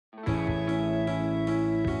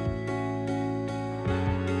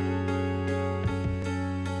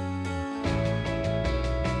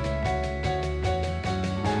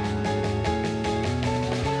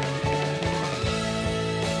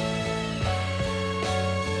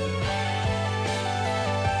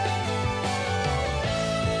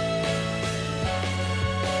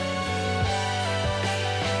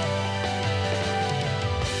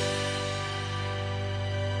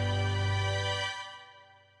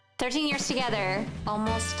13 years together,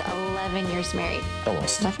 almost 11 years married.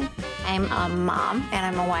 Almost. 11? I'm a mom and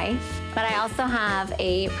I'm a wife, but I also have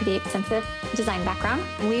a pretty extensive design background.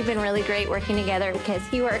 We've been really great working together because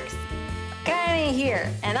he works kind of here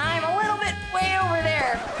and I'm a little bit way over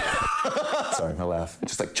there. Sorry, my laugh. It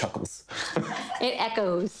just like chuckles. It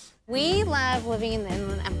echoes. We love living in the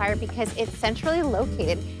Inland Empire because it's centrally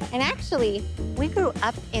located. And actually, we grew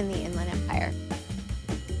up in the Inland Empire.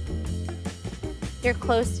 You're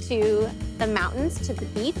close to the mountains, to the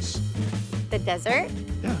beach, the desert.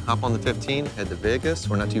 Yeah, hop on the 15, head to Vegas.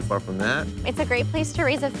 We're not too far from that. It's a great place to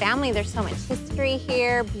raise a family. There's so much history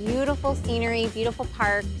here, beautiful scenery, beautiful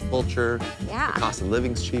parks. Culture. Yeah. The cost of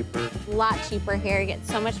living's cheaper. A lot cheaper here. You get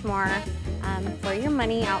so much more for your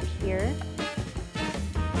money out here.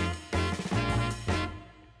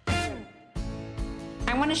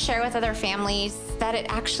 I want to share with other families that it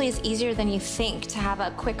actually is easier than you think to have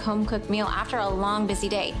a quick home-cooked meal after a long, busy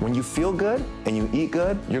day. When you feel good and you eat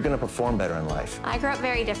good, you're gonna perform better in life. I grew up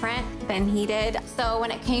very different than he did, so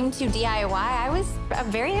when it came to DIY, I was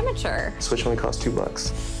very immature. Switch only costs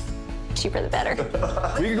 $2. Cheaper the better.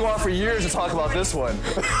 We could go on for years to talk about this one.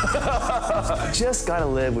 Just gotta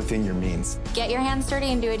live within your means. Get your hands dirty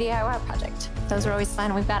and do a DIY project. Those are always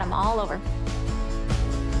fun. We've got them all over.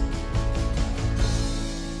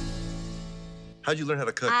 How'd you learn how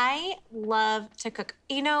to cook? I love to cook.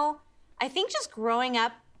 You know, I think just growing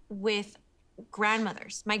up with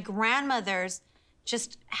grandmothers, my grandmothers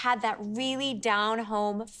just had that really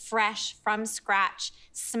down-home, fresh, from scratch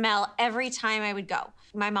smell every time I would go.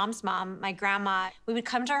 My mom's mom, my grandma, we would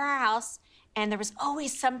come to her house and there was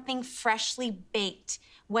always something freshly baked,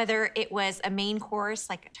 whether it was a main course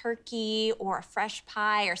like a turkey or a fresh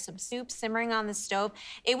pie or some soup simmering on the stove.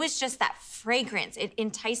 It was just that fragrance. It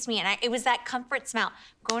enticed me, and it was that comfort smell.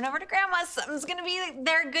 Going over to grandma's, something's gonna be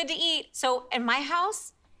there good to eat. So in my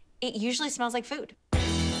house, it usually smells like food.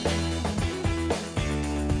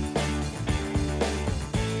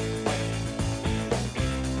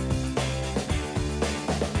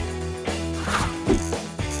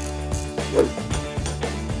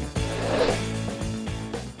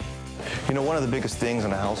 You know, one of the biggest things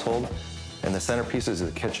in a household and the centerpieces is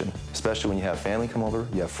the kitchen, especially when you have family come over,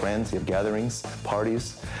 you have friends, you have gatherings,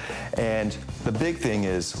 parties. And the big thing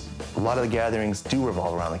is a lot of the gatherings do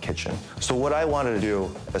revolve around the kitchen. So what I wanted to do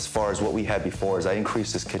as far as what we had before is I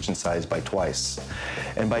increased this kitchen size by twice.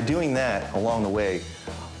 And by doing that along the way,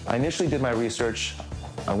 I initially did my research.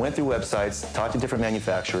 I went through websites, talked to different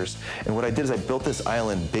manufacturers, and what I did is I built this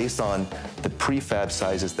island based on the prefab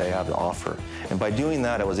sizes they have to offer. And by doing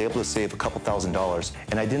that, I was able to save a couple $1,000s,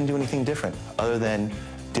 and I didn't do anything different other than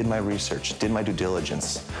did my research, did my due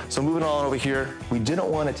diligence. So moving on over here, we didn't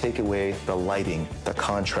want to take away the lighting, the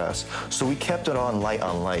contrast. So we kept it on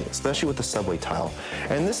light, especially with the subway tile.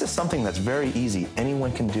 And this is something that's very easy.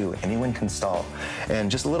 Anyone can do, anyone can install.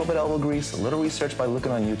 And just a little bit of elbow grease, a little research by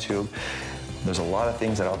looking on YouTube. There's a lot of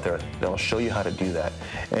things that are out there that'll show you how to do that.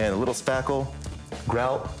 And a little spackle,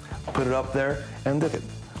 grout, put it up there, and look it.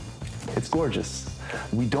 It's gorgeous.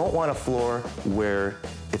 We don't want a floor where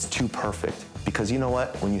it's too perfect, because you know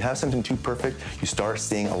what? When you have something too perfect, you start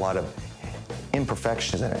seeing a lot of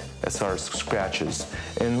imperfections in it, as far as scratches.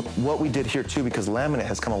 And what we did here too, because laminate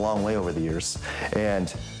has come a long way over the years,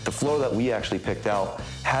 and the floor that we actually picked out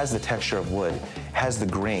has the texture of wood, has the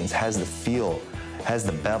grains, has the feel, has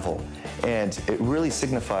the bevel. And it really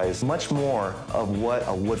signifies much more of what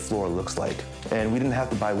a wood floor looks like. And we didn't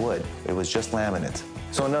have to buy wood, it was just laminate.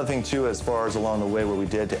 So another thing too, as far as along the way what we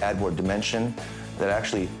did to add more dimension that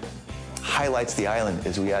actually highlights the island,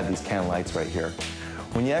 is we add these can lights right here.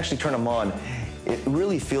 When you actually turn them on, it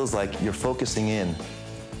really feels like you're focusing in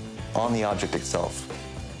on the object itself.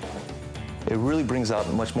 It really brings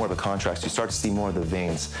out much more of a contrast. You start to see more of the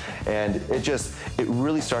veins. And it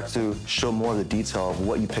really starts to show more of the detail of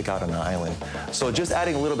what you pick out on an island. So just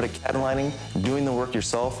adding a little bit of cat lining, doing the work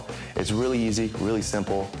yourself, it's really easy, really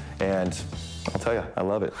simple, and I'll tell you, I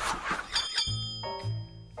love it.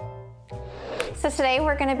 So today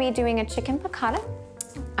we're gonna be doing a chicken piccata.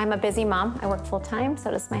 I'm a busy mom, I work full-time, so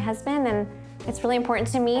does my husband, and it's really important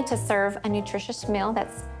to me to serve a nutritious meal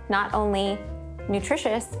that's not only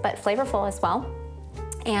nutritious, but flavorful as well,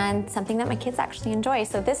 and something that my kids actually enjoy.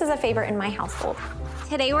 So this is a favorite in my household.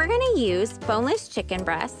 Today we're gonna use boneless chicken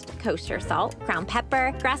breast, kosher salt, ground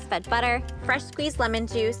pepper, grass-fed butter, fresh squeezed lemon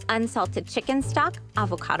juice, unsalted chicken stock,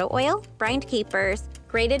 avocado oil, brined capers,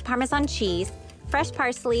 grated Parmesan cheese, fresh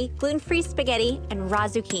parsley, gluten-free spaghetti, and raw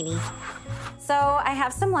zucchini. So I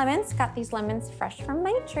have some lemons, got these lemons fresh from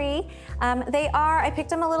my tree. I picked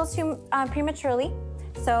them a little too prematurely.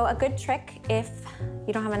 So a good trick, if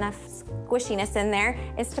you don't have enough squishiness in there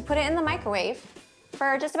is to put it in the microwave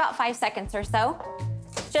for just about 5 seconds or so,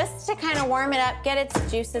 just to kind of warm it up, get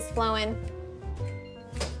its juices flowing.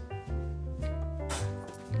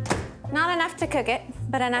 Not enough to cook it,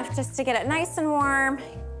 but enough just to get it nice and warm.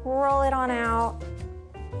 Roll it on out,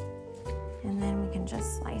 and then we can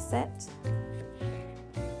just slice it.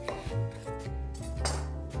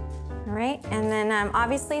 All right, and then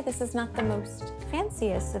obviously this is not the most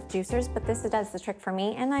fanciest of juicers, but this does the trick for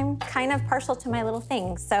me, and I'm kind of partial to my little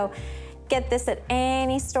things. So get this at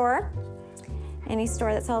any store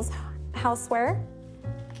that sells houseware.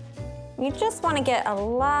 You just want to get a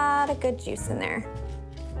lot of good juice in there.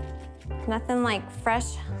 Nothing like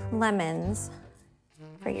fresh lemons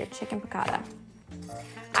for your chicken piccata.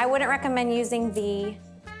 I wouldn't recommend using the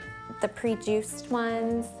pre-juiced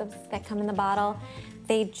ones, those that come in the bottle.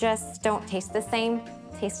 They just don't taste the same,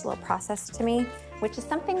 taste a little processed to me, which is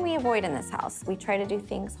something we avoid in this house. We try to do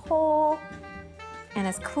things whole and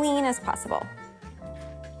as clean as possible.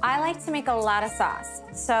 I like to make a lot of sauce.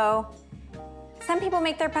 So some people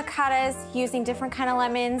make their piccatas using different kind of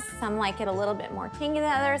lemons. Some like it a little bit more tangy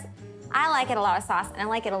than others. I like it a lot of sauce, and I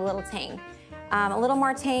like it a little tang. A little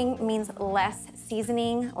more tang means less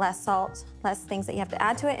seasoning, less salt, less things that you have to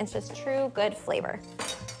add to it. It's just true good flavor.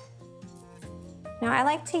 Now I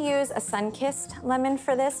like to use a sun-kissed lemon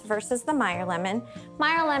for this versus the Meyer lemon.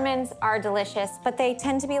 Meyer lemons are delicious, but they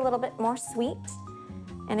tend to be a little bit more sweet.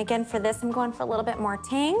 And again, for this, I'm going for a little bit more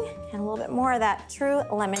tang and a little bit more of that true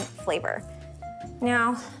lemon flavor.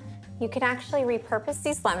 Now, you can actually repurpose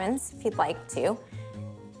these lemons if you'd like to.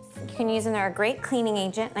 You can use them, they're a great cleaning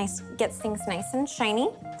agent, gets things nice and shiny.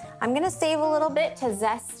 I'm gonna save a little bit to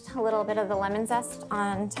zest a little bit of the lemon zest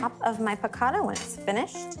on top of my piccata when it's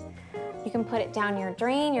finished. You can put it down your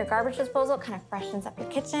drain, your garbage disposal, kind of freshens up your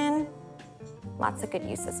kitchen. Lots of good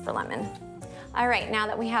uses for lemon. All right, now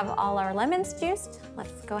that we have all our lemons juiced,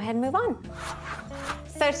 let's go ahead and move on.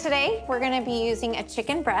 So today, we're gonna be using a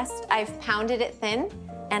chicken breast. I've pounded it thin,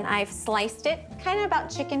 and I've sliced it kind of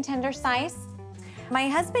about chicken tender size. My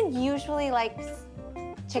husband usually likes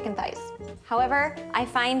chicken thighs. However, I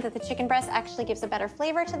find that the chicken breast actually gives a better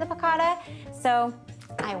flavor to the piccata, so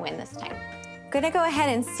I win this time. Gonna go ahead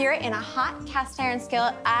and sear it in a hot cast iron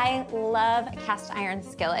skillet. I love cast iron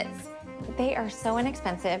skillets. They are so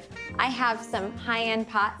inexpensive. I have some high-end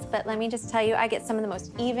pots, but let me just tell you, I get some of the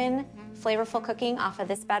most even, flavorful cooking off of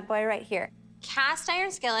this bad boy right here. Cast iron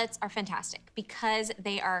skillets are fantastic because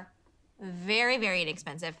they are very, very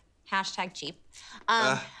inexpensive. Hashtag cheap.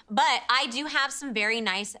 But I do have some very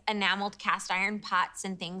nice enameled cast iron pots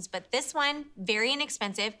and things, but this one, very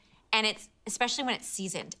inexpensive, and it's, especially when it's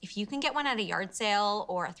seasoned. If you can get one at a yard sale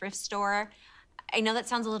or a thrift store, I know that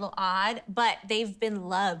sounds a little odd, but they've been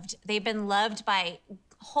loved. They've been loved by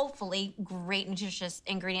hopefully great nutritious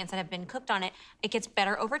ingredients that have been cooked on it. It gets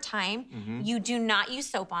better over time. You do not use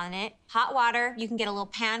soap on it. Hot water, you can get a little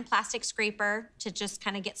pan plastic scraper to just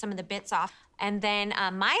kind of get some of the bits off. And then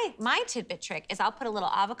my tidbit trick is I'll put a little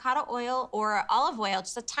avocado oil or olive oil,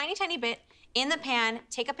 just a tiny, tiny bit in the pan,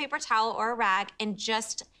 take a paper towel or a rag and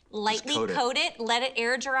just lightly coat it, let it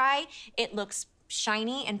air dry. It looks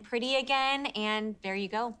shiny and pretty again, and there you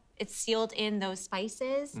go. It's sealed in those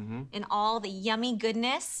spices and all the yummy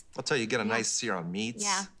goodness. I'll tell you, get a nice sear on meats,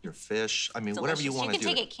 your fish. I mean, whatever you want to do. You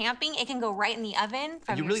can take it camping. It can go right in the oven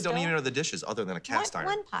from you really don't even know the dishes other than a cast iron.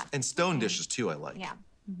 One pot. And stone dishes too, I like. Yeah.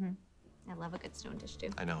 I love a good stone dish too.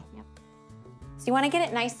 I know. Yep. So you want to get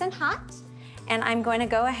it nice and hot, and I'm going to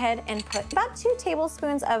go ahead and put about 2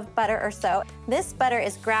 tablespoons of butter or so. This butter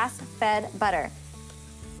is grass-fed butter.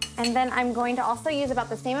 And then I'm going to also use about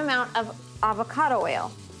the same amount of avocado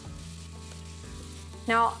oil.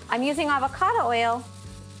 Now, I'm using avocado oil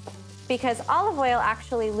because olive oil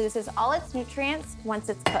actually loses all its nutrients once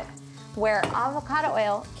it's cooked, where avocado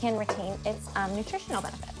oil can retain its nutritional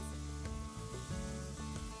benefits.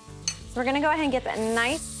 So we're gonna go ahead and get that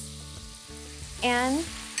nice and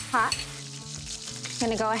hot. I'm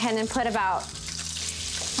gonna go ahead and put about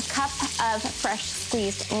a cup of fresh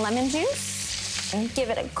squeezed lemon juice and give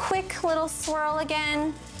it a quick little swirl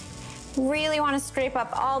again. Really want to scrape up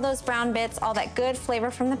all those brown bits, all that good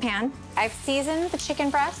flavor from the pan. I've seasoned the chicken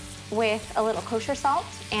breast with a little kosher salt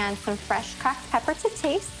and some fresh cracked pepper to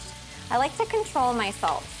taste. I like to control my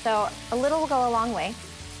salt, so a little will go a long way.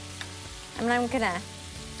 And I'm gonna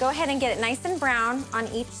go ahead and get it nice and brown on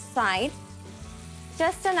each side.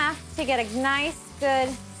 Just enough to get a nice, good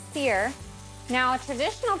sear. Now, a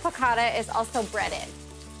traditional piccata is also breaded.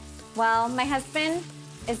 Well, my husband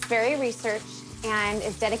is very researched and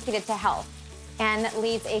is dedicated to health and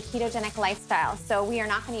leads a ketogenic lifestyle. So we are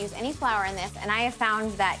not going to use any flour in this, and I have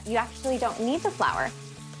found that you actually don't need the flour.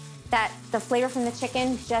 that the flavor from the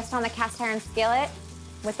chicken just on the cast iron skillet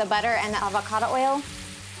with the butter and the avocado oil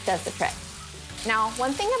does the trick. Now,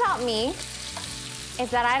 one thing about me is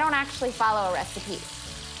that I don't actually follow a recipe.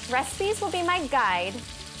 Recipes will be my guide,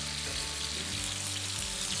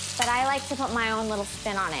 but I like to put my own little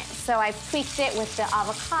spin on it. So I've tweaked it with the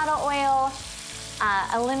avocado oil,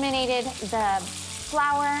 eliminated the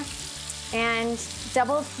flour, and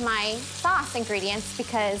doubled my sauce ingredients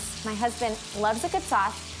because my husband loves a good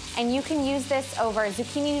sauce, and you can use this over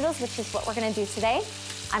zucchini noodles, which is what we're gonna do today.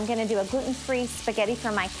 I'm gonna do a gluten-free spaghetti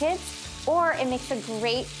for my kids, or it makes a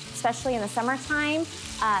great, especially in the summertime,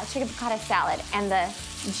 chicken piccata salad, and the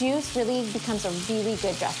juice really becomes a really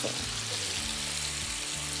good dressing.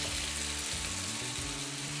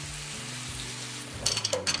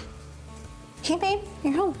 Hey babe,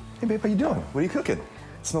 you're home. Hey babe, how you doing? What are you cooking?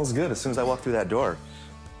 It smells good as soon as I walk through that door.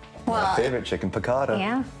 Well, My favorite chicken piccata.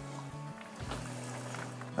 Yeah.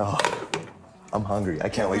 Oh, I'm hungry. I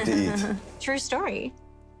can't wait to eat. True story.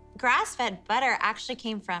 Grass-fed butter actually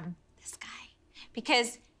came from this guy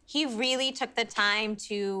because he really took the time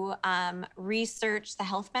to research the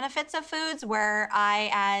health benefits of foods, where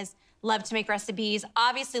I love to make recipes,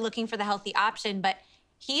 obviously looking for the healthy option, but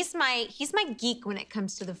he's my geek when it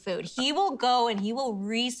comes to the food. He will go and he will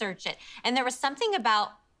research it. And there was something about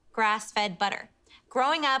grass-fed butter.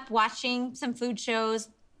 Growing up, watching some food shows,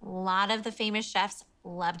 a lot of the famous chefs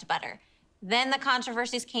loved butter. Then the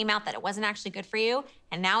controversies came out that it wasn't actually good for you,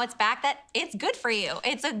 and now it's back that it's good for you.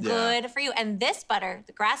 It's good for you. And this butter,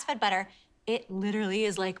 the grass-fed butter, it literally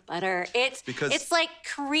is like butter. It's like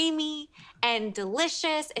creamy and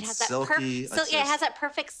delicious. It has that silky. it has that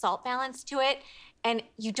perfect salt balance to it. And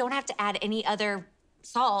you don't have to add any other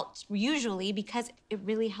salt usually because it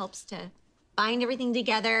really helps to bind everything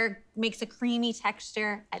together, makes a creamy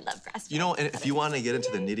texture. I love grass-fed. You know, and if you want to get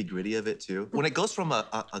into the nitty-gritty of it too, when it goes from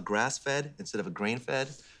a grass-fed instead of a grain-fed,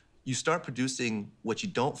 you start producing what you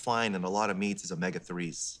don't find in a lot of meats is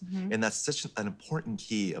omega-3s. And that's such an important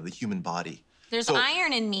key of the human body. There's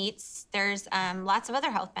iron in meats. There's lots of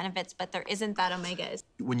other health benefits, but there isn't that omegas.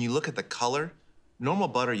 When you look at the color, normal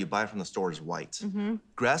butter you buy from the store is white.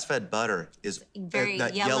 Grass-fed butter is Very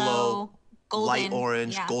that yellow, golden, light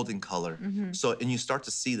orange, yeah. golden color. So, and you start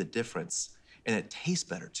to see the difference. And it tastes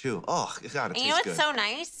better too. Oh, God, it tastes good. You know what's so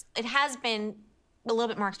nice? It has been a little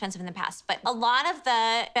bit more expensive in the past, but a lot of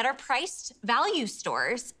the better priced value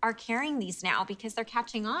stores are carrying these now because they're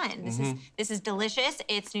catching on. This is delicious,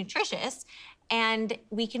 it's nutritious, and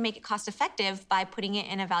we can make it cost effective by putting it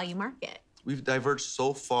in a value market. We've diverged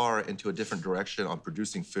so far into a different direction on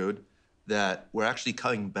producing food that we're actually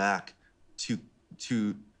coming back to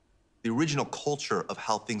the original culture of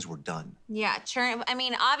how things were done. Yeah,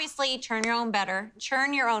 obviously churn your own butter,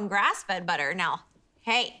 churn your own grass-fed butter. Now,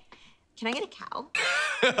 hey, can I get a cow?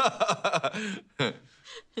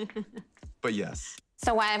 But yes.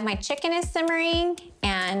 So while my chicken is simmering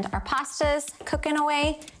and our pasta's cooking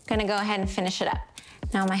away, I'm gonna go ahead and finish it up.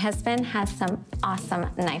 Now, my husband has some awesome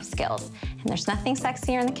knife skills, and there's nothing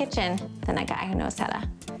sexier in the kitchen than a guy who knows how to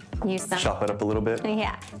use them. Chop it up a little bit.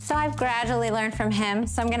 Yeah, so I've gradually learned from him.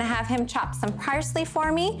 So I'm gonna have him chop some parsley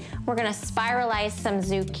for me. We're gonna spiralize some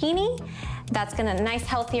zucchini. That's a nice,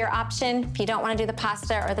 healthier option. If you don't wanna do the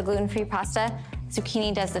pasta or the gluten-free pasta,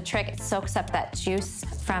 zucchini does the trick. It soaks up that juice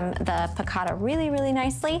from the piccata really, really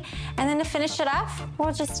nicely. And then to finish it off,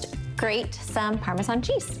 we'll just grate some Parmesan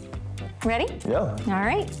cheese. Ready? Yeah. All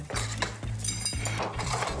right.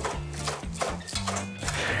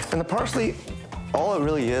 And the parsley, all it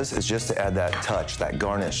really is just to add that touch, that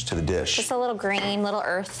garnish to the dish. Just a little green, little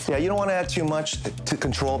earth. Yeah, you don't want to add too much to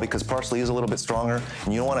control because parsley is a little bit stronger,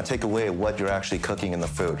 and you don't want to take away what you're actually cooking in the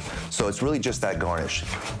food. So it's really just that garnish.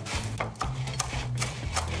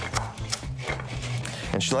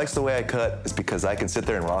 And she likes the way I cut is because I can sit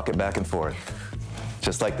there and rock it back and forth,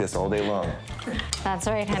 just like this all day long. That's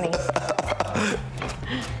right, honey.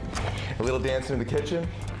 A little dancing in the kitchen.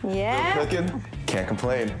 Yeah. A little cooking. Can't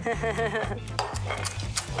complain.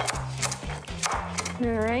 All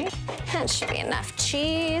right, that should be enough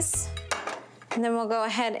cheese. And then we'll go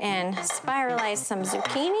ahead and spiralize some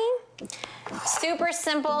zucchini. Super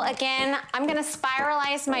simple. Again, I'm gonna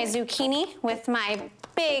spiralize my zucchini with my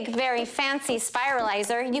big, very fancy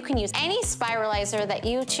spiralizer. You can use any spiralizer that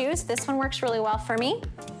you choose. This one works really well for me.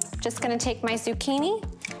 Just gonna take my zucchini,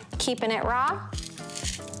 keeping it raw,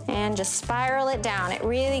 and just spiral it down. It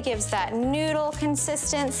really gives that noodle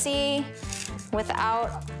consistency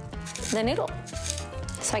without the noodle.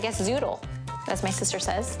 So I guess zoodle, as my sister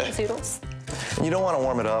says, zoodles. And you don't want to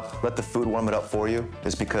warm it up. Let the food warm it up for you.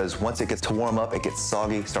 Is because once it gets to warm up, it gets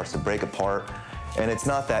soggy, starts to break apart, and it's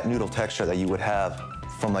not that noodle texture that you would have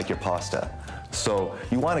from like your pasta. So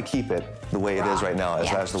you want to keep it the way it is right now,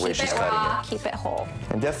 as the way she's cutting it. Keep it whole.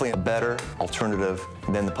 And definitely a better alternative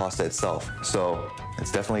than the pasta itself. So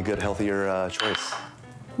it's definitely a good, healthier choice.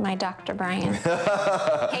 My Dr. Brian.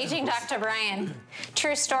 Paging Dr. Brian.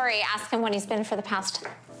 True story, ask him when he's been for the past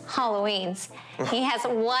Halloweens. He has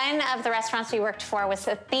one of the restaurants we worked for was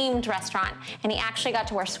a themed restaurant, and he actually got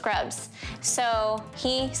to wear scrubs. So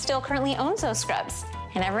he still currently owns those scrubs.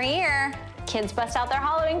 And every year, kids bust out their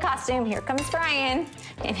Halloween costume. Here comes Brian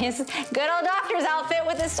in his good old doctor's outfit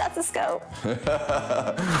with his stethoscope. All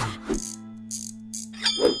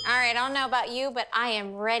right, I don't know about you, but I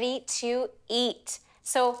am ready to eat.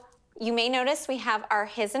 So you may notice we have our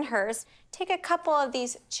his and hers. Take a couple of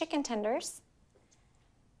these chicken tenders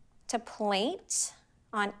to plate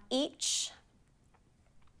on each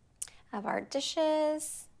of our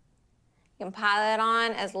dishes. You can pile it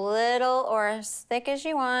on as little or as thick as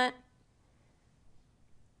you want.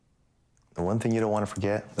 The one thing you don't want to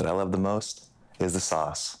forget that I love the most is the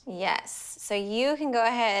sauce. Yes, so you can go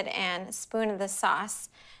ahead and spoon the sauce.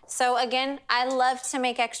 So again, I love to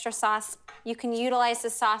make extra sauce. You can utilize the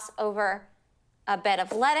sauce over a bed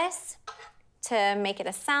of lettuce to make it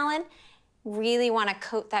a salad. Really want to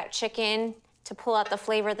coat that chicken to pull out the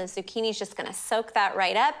flavor. The zucchini is just gonna soak that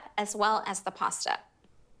right up, as well as the pasta.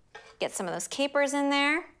 Get some of those capers in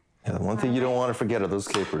there. Yeah, the one thing you don't want to forget are those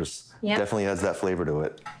capers. Yep. Definitely adds that flavor to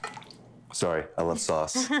it. Sorry, I love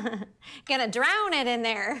sauce. Gonna drown it in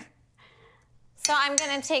there. So I'm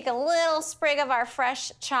gonna take a little sprig of our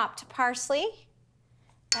fresh chopped parsley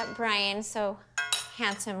that Brian so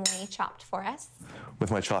handsomely chopped for us. With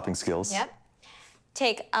my chopping skills. Yep.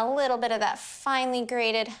 Take a little bit of that finely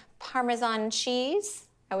grated Parmesan cheese.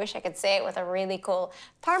 I wish I could say it with a really cool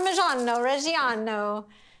Parmigiano Reggiano.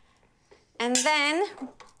 And then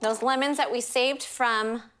those lemons that we saved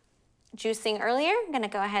from juicing earlier, I'm gonna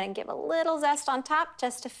go ahead and give a little zest on top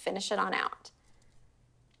just to finish it on out.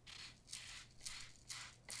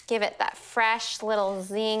 Give it that fresh little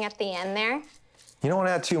zing at the end there. You don't want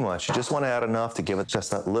to add too much. You just want to add enough to give it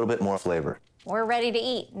just a little bit more flavor. We're ready to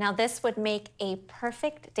eat. Now this would make a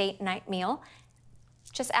perfect date night meal.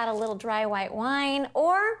 Just add a little dry white wine,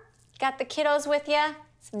 or got the kiddos with you,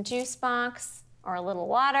 some juice box or a little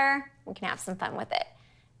water. We can have some fun with it.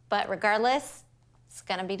 But regardless, it's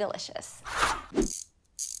gonna be delicious.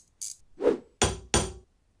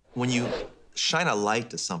 When you shine a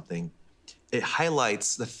light to something, it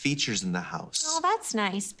highlights the features in the house. Oh, that's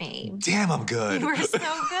nice, babe. Damn, I'm good. You were so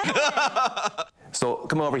good. So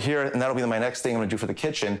come over here, and that'll be my next thing I'm gonna do for the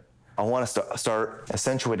kitchen. I want to start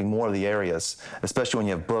accentuating more of the areas, especially when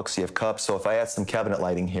you have books, you have cups. So if I add some cabinet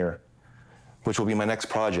lighting here, which will be my next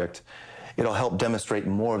project, it'll help demonstrate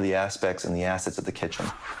more of the aspects and the assets of the kitchen.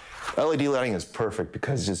 LED lighting is perfect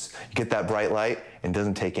because you get that bright light and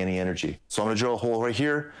doesn't take any energy. So I'm gonna drill a hole right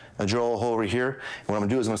here, and drill a hole over here. And what I'm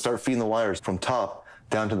gonna do is I'm gonna start feeding the wires from top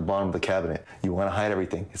down to the bottom of the cabinet. You wanna hide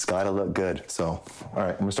everything. It's gotta look good. So, all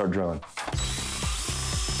right, I'm gonna start drilling.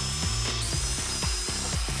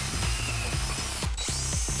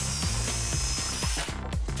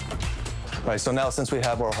 All right, so now since we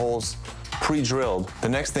have our holes pre-drilled, the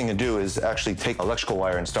next thing to do is actually take electrical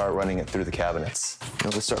wire and start running it through the cabinets. Now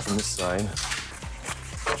let's start from this side.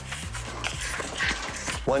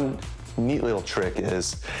 One neat little trick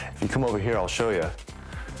is, if you come over here, I'll show you.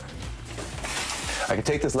 I can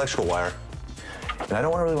take this electrical wire, and I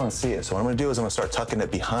don't really want to see it, so what I'm gonna do is I'm gonna start tucking it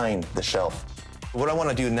behind the shelf. What I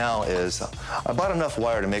wanna do now is, I bought enough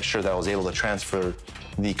wire to make sure that I was able to transfer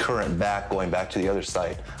the current going back to the other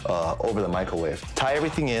side over the microwave. Tie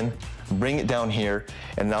everything in, bring it down here,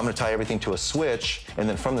 and now I'm gonna tie everything to a switch, and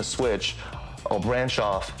then from the switch, I'll branch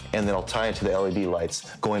off, and then I'll tie it to the LED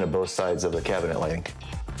lights going to both sides of the cabinet lighting.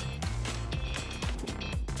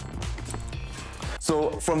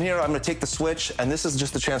 So from here, I'm gonna take the switch, and this is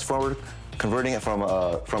just the transformer, converting it from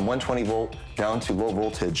 120 volt down to low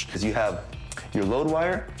voltage, because you have your load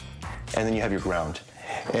wire, and then you have your ground.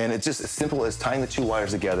 And it's just as simple as tying the two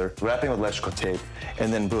wires together, wrapping with electrical tape,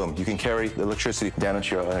 and then boom, you can carry the electricity down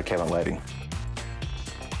into your cabinet lighting.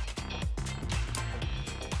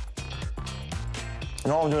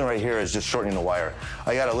 And all I'm doing right here is just shortening the wire.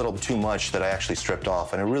 I got a little too much that I actually stripped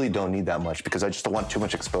off, and I really don't need that much because I just don't want too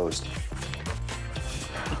much exposed.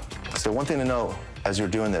 So one thing to know as you're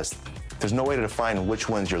doing this, there's no way to define which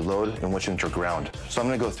one's your load and which one's your ground. So I'm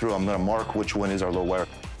gonna go through, I'm gonna mark which one is our low wire.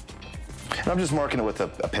 And I'm just marking it with a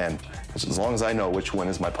pen, as long as I know which one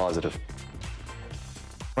is my positive.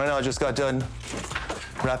 Right now I just got done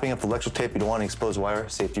wrapping up the electrical tape. You don't want to expose wire,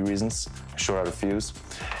 safety reasons, short out a fuse.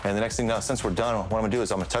 And the next thing now, since we're done, what I'm gonna do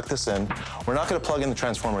is I'm gonna tuck this in. We're not gonna plug in the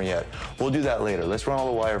transformer yet. We'll do that later. Let's run all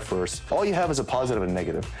the wire first. All you have is a positive and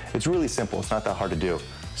negative. It's really simple. It's not that hard to do.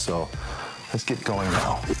 So let's get going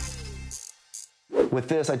now. With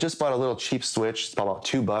this, I just bought a little cheap switch. It's about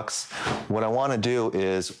 $2. What I wanna do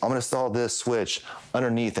is, I'm gonna install this switch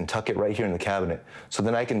underneath and tuck it right here in the cabinet. So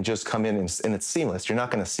then I can just come in and it's seamless. You're not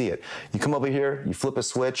gonna see it. You come over here, you flip a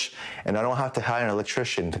switch, and I don't have to hire an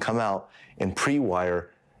electrician to come out and pre-wire,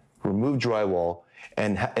 remove drywall,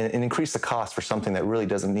 and increase the cost for something that really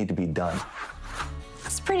doesn't need to be done.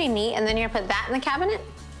 That's pretty neat. And then you're gonna put that in the cabinet?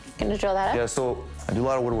 Gonna drill that up? Yeah, so I do a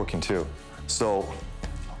lot of woodworking too. So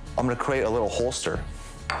I'm gonna create a little holster.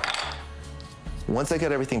 Once I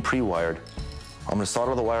get everything pre-wired, I'm gonna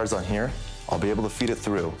solder the wires on here. I'll be able to feed it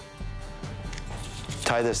through.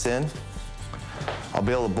 Tie this in. I'll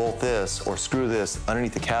be able to bolt this or screw this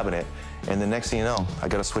underneath the cabinet, and the next thing you know, I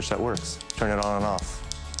got a switch that works. Turn it on and off.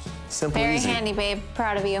 Simple, Very easy. handy, babe.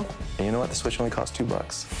 Proud of you. And you know what? The switch only costs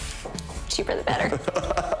 $2. Cheaper the better.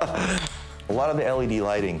 A lot of the LED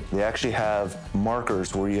lighting, they actually have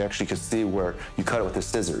markers where you actually can see where you cut it with the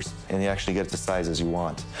scissors, and you actually get it to size as you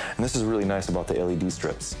want. And this is really nice about the LED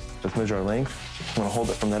strips. Let's measure our length. I'm gonna hold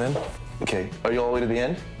it from that end. Okay, are you all the way to the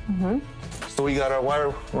end? Mm-hmm. So we got our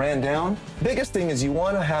wire ran down. Biggest thing is you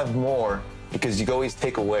wanna have more because you can always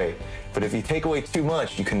take away. But if you take away too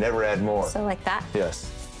much, you can never add more. So like that?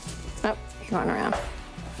 Yes. Oh, you're going around.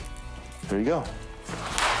 There you go.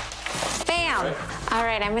 Bam! All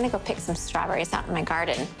right, I'm gonna go pick some strawberries out in my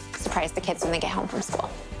garden. Surprise the kids when they get home from school.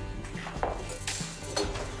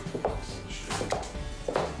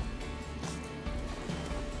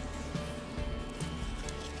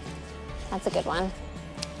 That's a good one.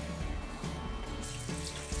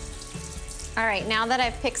 All right, now that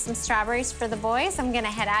I've picked some strawberries for the boys, I'm gonna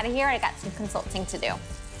head out of here. I got some consulting to do.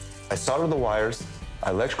 I soldered the wires,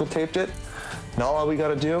 I electrical taped it. Now all we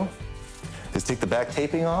gotta do is take the back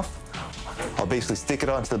taping off. I'll basically stick it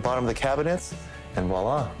onto the bottom of the cabinets, and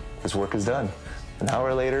voila, this work is done. An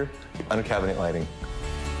hour later, under cabinet lighting.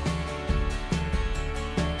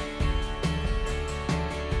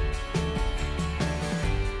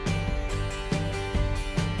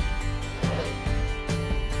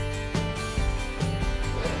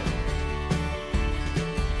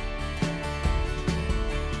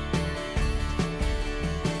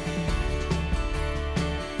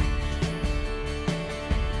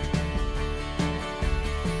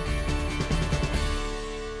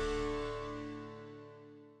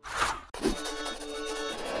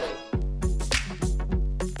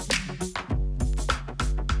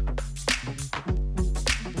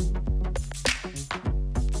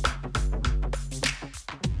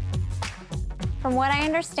 From what I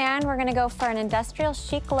understand, we're gonna go for an industrial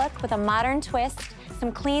chic look with a modern twist,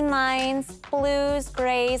 some clean lines, blues,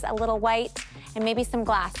 grays, a little white, and maybe some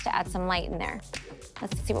glass to add some light in there.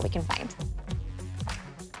 Let's see what we can find.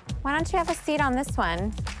 Why don't you have a seat on this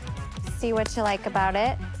one? See what you like about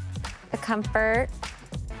it. The comfort.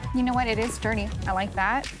 You know what, it is sturdy. I like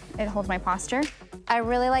that. It holds my posture. I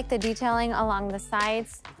really like the detailing along the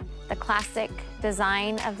sides, the classic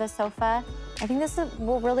design of the sofa. I think this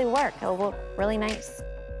will really work. It'll look really nice.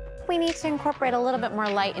 We need to incorporate a little bit more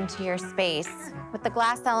light into your space. With the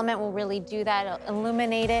glass element, we'll really do that. It'll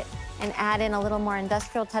illuminate it and add in a little more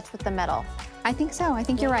industrial touch with the metal. I think so. I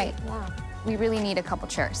think you're right. Yeah. We really need a couple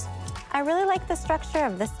chairs. I really like the structure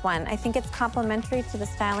of this one. I think it's complementary to the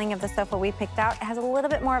styling of the sofa we picked out. It has a little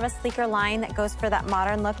bit more of a sleeker line that goes for that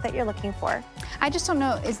modern look that you're looking for. I just don't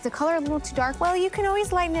know, is the color a little too dark? Well, you can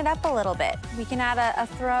always lighten it up a little bit. We can add a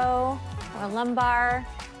throw or a lumbar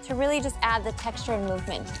to really just add the texture and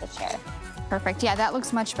movement to the chair. Perfect. Yeah, that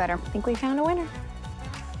looks much better. I think we found a winner.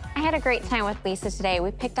 I had a great time with Lisa today.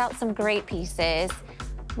 We picked out some great pieces.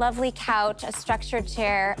 Lovely couch, a structured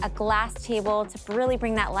chair, a glass table to really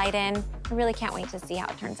bring that light in. I really can't wait to see how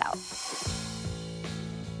it turns out.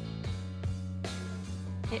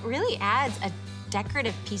 It really adds a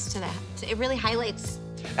decorative piece to that. It really highlights.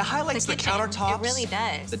 It highlights the kitchen. countertops. It really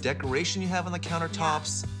does. The decoration you have on the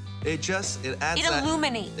countertops. It adds It that.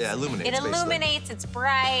 illuminates. Yeah, illuminates. It illuminates. It's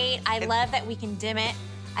bright. I love that we can dim it.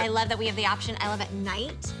 I love that we have the option. I love at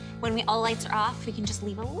night when all lights are off, we can just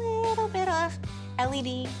leave a little bit of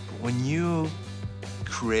LED. When you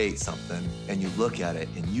create something and you look at it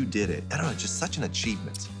and you did it, I don't know, just such an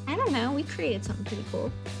achievement. I don't know. We created something pretty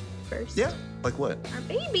cool first. Yeah, like what? Our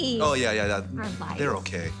babies. Oh yeah. Our lives. They're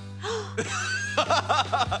okay.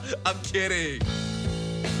 I'm kidding.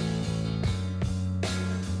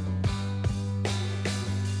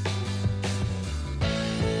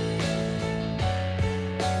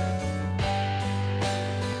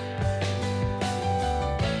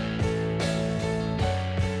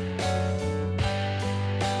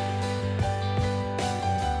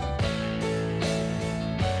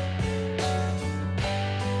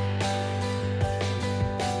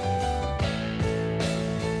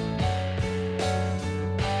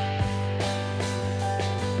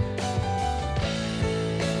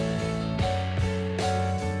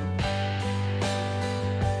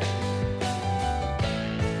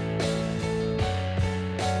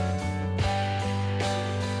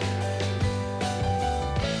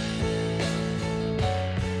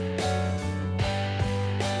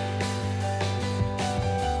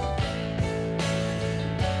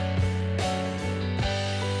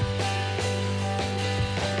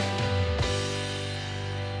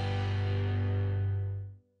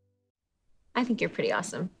 I think you're pretty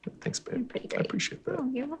awesome. Thanks, babe. You're pretty great. I appreciate that. Oh,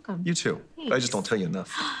 you're welcome. You too. I Thanks. just don't tell you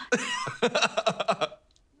enough.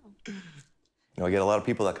 I get a lot of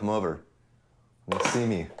people that come over and they see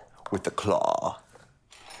me with the claw.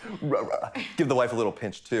 Rah, rah. Give the wife a little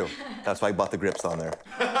pinch, too. That's why I bought the grips on there.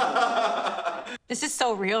 This is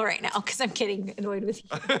so real right now because I'm getting annoyed with you.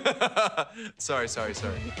 Sorry.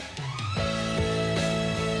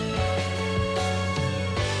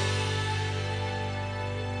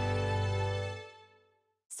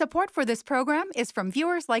 Support for this program is from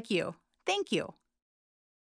viewers like you. Thank you.